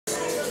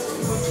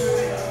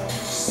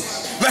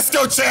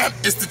go, champ.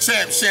 It's the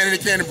champ, Shannon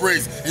the Cannon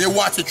Briggs, and you're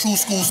watching True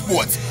School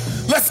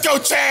Sports. Let's go,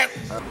 champ.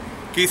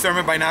 Keith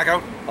Thurman by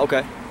knockout.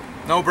 Okay.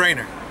 No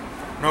brainer.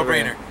 No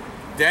brainer.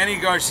 Danny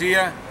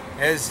Garcia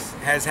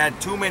has had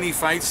too many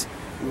fights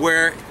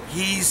where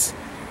he's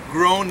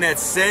grown that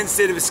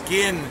sensitive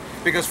skin,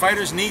 because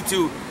fighters need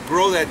to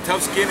grow that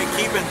tough skin and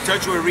keep in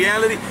touch with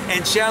reality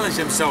and challenge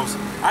themselves.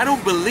 I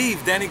don't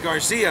believe Danny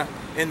Garcia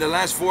in the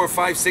last 4,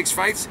 5, 6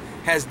 fights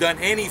has done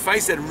any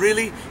fights that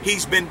really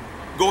he's been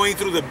going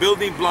through the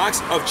building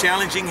blocks of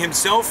challenging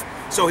himself.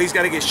 So he's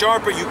got to get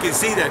sharper. You can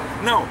see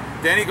that. No,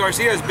 Danny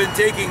Garcia has been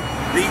taking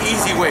the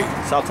easy way.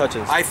 Soft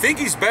touches. I think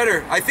he's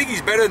better. I think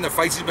he's better than the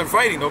fights he's been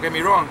fighting. Don't get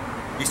me wrong.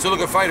 He's still a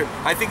good fighter.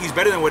 I think he's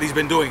better than what he's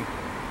been doing.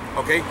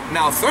 Okay?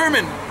 Now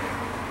Thurman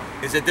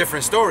is a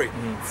different story.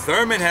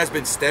 Thurman has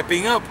been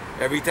stepping up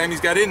every time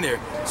he's got in there.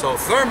 So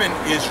Thurman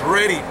is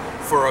ready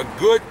for a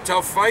good,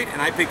 tough fight,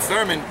 and I picked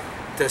Thurman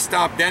to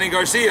stop Danny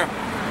Garcia.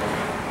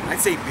 I'd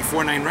say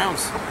before 9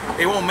 rounds.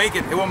 It won't make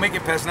it. It won't make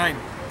it past 9.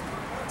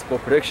 It's a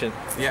bold prediction.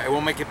 Yeah, it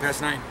won't make it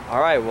past 9. All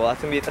right. Well,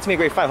 that's gonna be a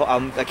great fight.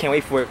 I can't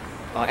wait for it.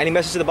 Any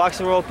message to the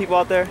boxing world, people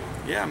out there?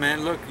 Yeah,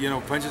 man. Look, you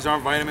know, punches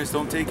aren't vitamins.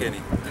 Don't take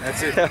any.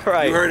 That's it. All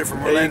right. You heard it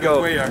from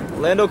Orlando Cuellar.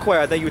 Orlando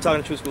Cuellar. Thank you for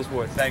talking to True School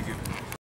Sports. Thank you.